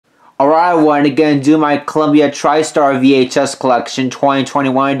Alright, everyone, again, do my Columbia TriStar VHS collection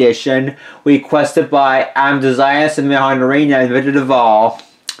 2021 edition, requested by DeZayas and Harnarine and Delvalle.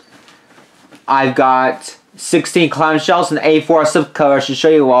 I've got 16 clamshells and A4 slipcovers to show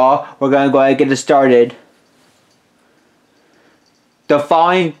you all. We're going to go ahead and get it started. The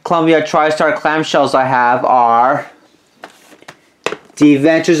following Columbia TriStar clamshells I have are The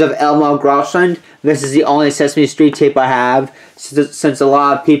Adventures of Elmo Grossland. This is the only Sesame Street tape I have, since a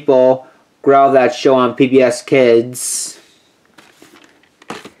lot of people growl that show on PBS Kids.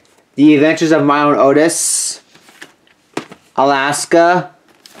 The Adventures of Milo and Otis, Alaska,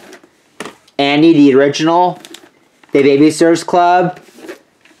 Annie the Original, The Babysitters Club,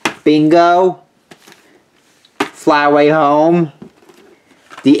 Bingo, Fly Away Home,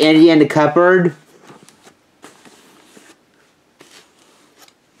 The Indian in the Cupboard,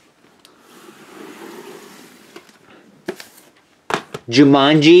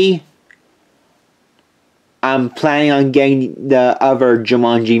 Jumanji. I'm planning on getting the other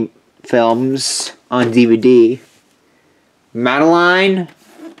Jumanji films on DVD. Madeline,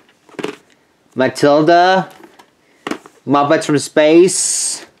 Matilda, Muppets from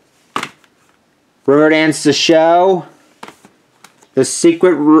Space, Riverdance the Show, The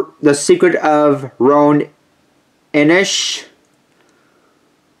Secret of Roan Inish,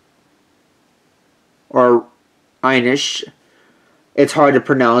 or Einish. It's hard to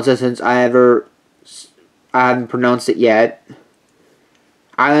pronounce it since I haven't pronounced it yet.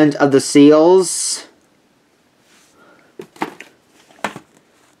 Island of the Seals,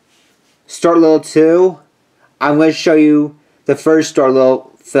 Stuart Little 2. I'm going to show you the first Stuart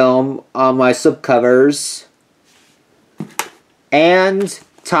Little film on my slipcovers. And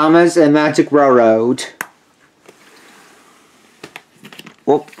Thomas and Magic Railroad.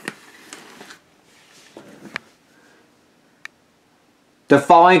 Whoop. The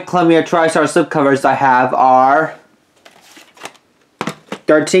following Columbia TriStar slipcovers I have are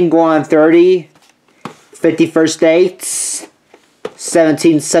 13 Going on 30, 51st Dates,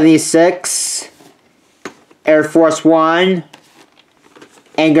 1776, Air Force One,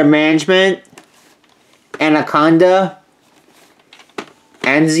 Anger Management, Anaconda,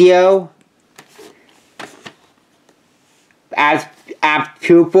 Anzio, Apt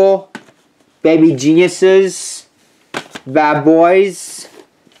Pupil, Baby Geniuses, Bad Boys,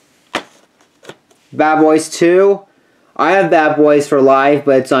 Bad Boys 2. I have Bad Boys for Life,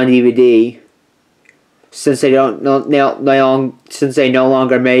 but it's on DVD since they no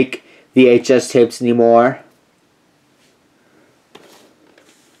longer make VHS tapes anymore.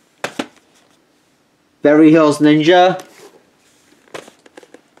 Beverly Hills Ninja,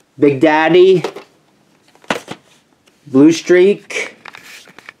 Big Daddy, Blue Streak,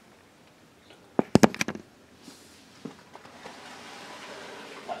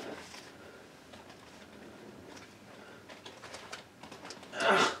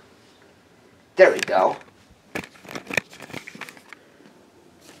 there we go.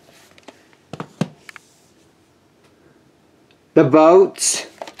 The Boat,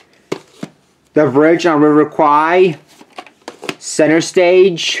 The Bridge on River Kwai, Center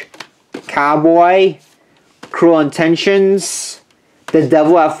Stage, Cowboy, Cruel Intentions, The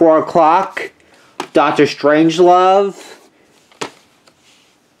Devil at 4 O'Clock, Dr. Strangelove,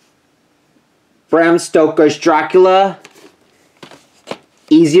 Bram Stoker's Dracula,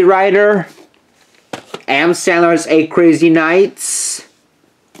 Easy Rider, Adam Sandler's 8 Crazy Nights,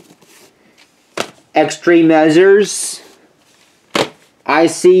 Extreme Measures, I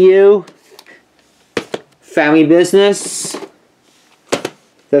See You, Family Business,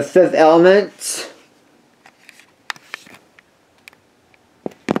 The Fifth Element,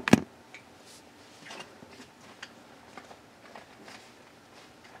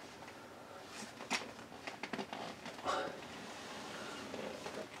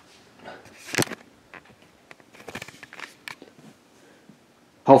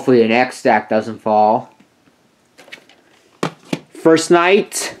 hopefully the next stack doesn't fall. First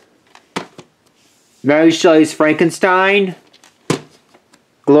Night, Mary Shelley's Frankenstein,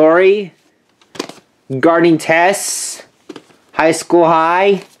 Glory, Guarding Tess, High School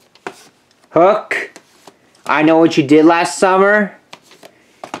High, Hook, I Know What You Did Last Summer,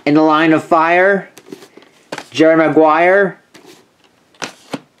 In the Line of Fire, Jerry Maguire,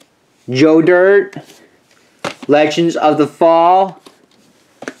 Joe Dirt, Legends of the Fall,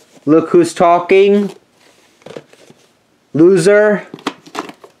 Look Who's Talking, Loser,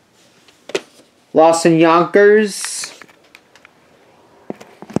 Lost in Yonkers,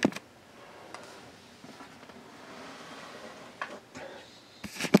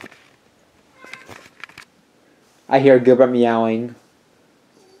 I hear Gilbert meowing.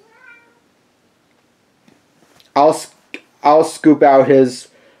 I'll scoop out his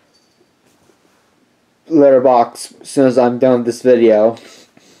litter box as soon as I'm done with this video.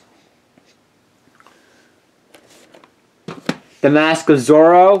 The Mask of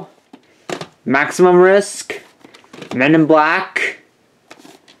Zorro, Maximum Risk, Men in Black,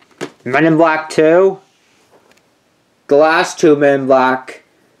 Men in Black 2. The last two Men in Black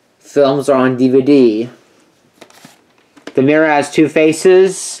films are on DVD. The Mirror Has Two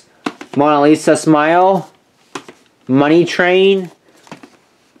Faces, Mona Lisa Smile, Money Train,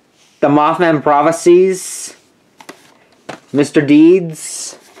 The Mothman Prophecies, Mr.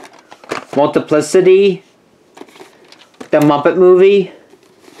 Deeds, Multiplicity, The Muppet Movie,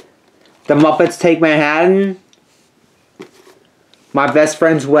 The Muppets Take Manhattan, My Best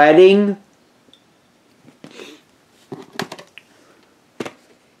Friend's Wedding,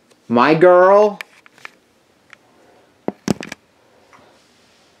 My Girl,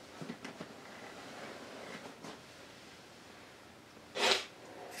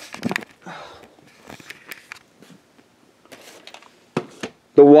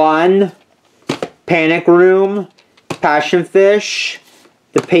 The One, Panic Room, Passion Fish,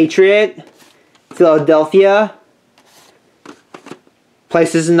 The Patriot, Philadelphia,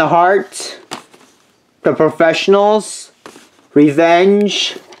 Places in the Heart, The Professionals,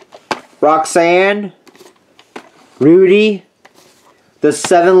 Revenge, Roxanne, Rudy, The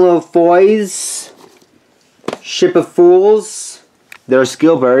Seven Little Boys, Ship of Fools, there's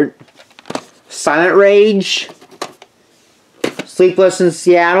Gilbert, Silent Rage, Sleepless in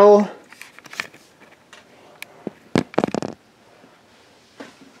Seattle,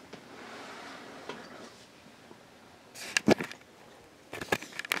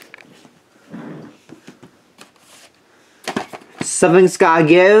 Something's Gotta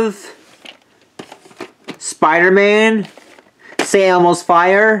Give, Spider-Man, St. Elmo's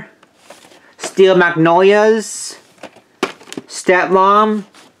Fire, Steel Magnolias, Stepmom,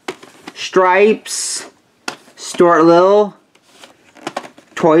 Stripes, Stuart Little,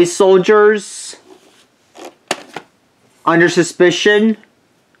 Toy Soldiers, Under Suspicion,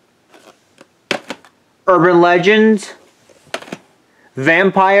 Urban Legend,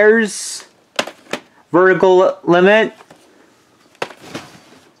 Vampires, Vertical Limit,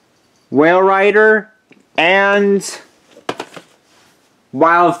 Whale Rider, and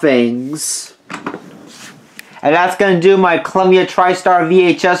Wild Things. And that's going to do my Columbia TriStar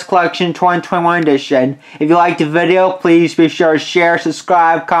VHS Collection 2021 edition. If you liked the video, please be sure to share,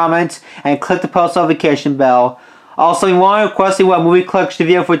 subscribe, comment, and click the post notification bell. Also, if you want to request what movie collection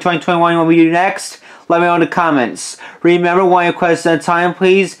video for 2021 you want me to do next, let me know in the comments. Remember, one request at a time,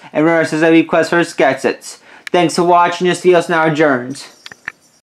 please, and remember, it says every request first gets it. Thanks for watching. This video is now adjourned.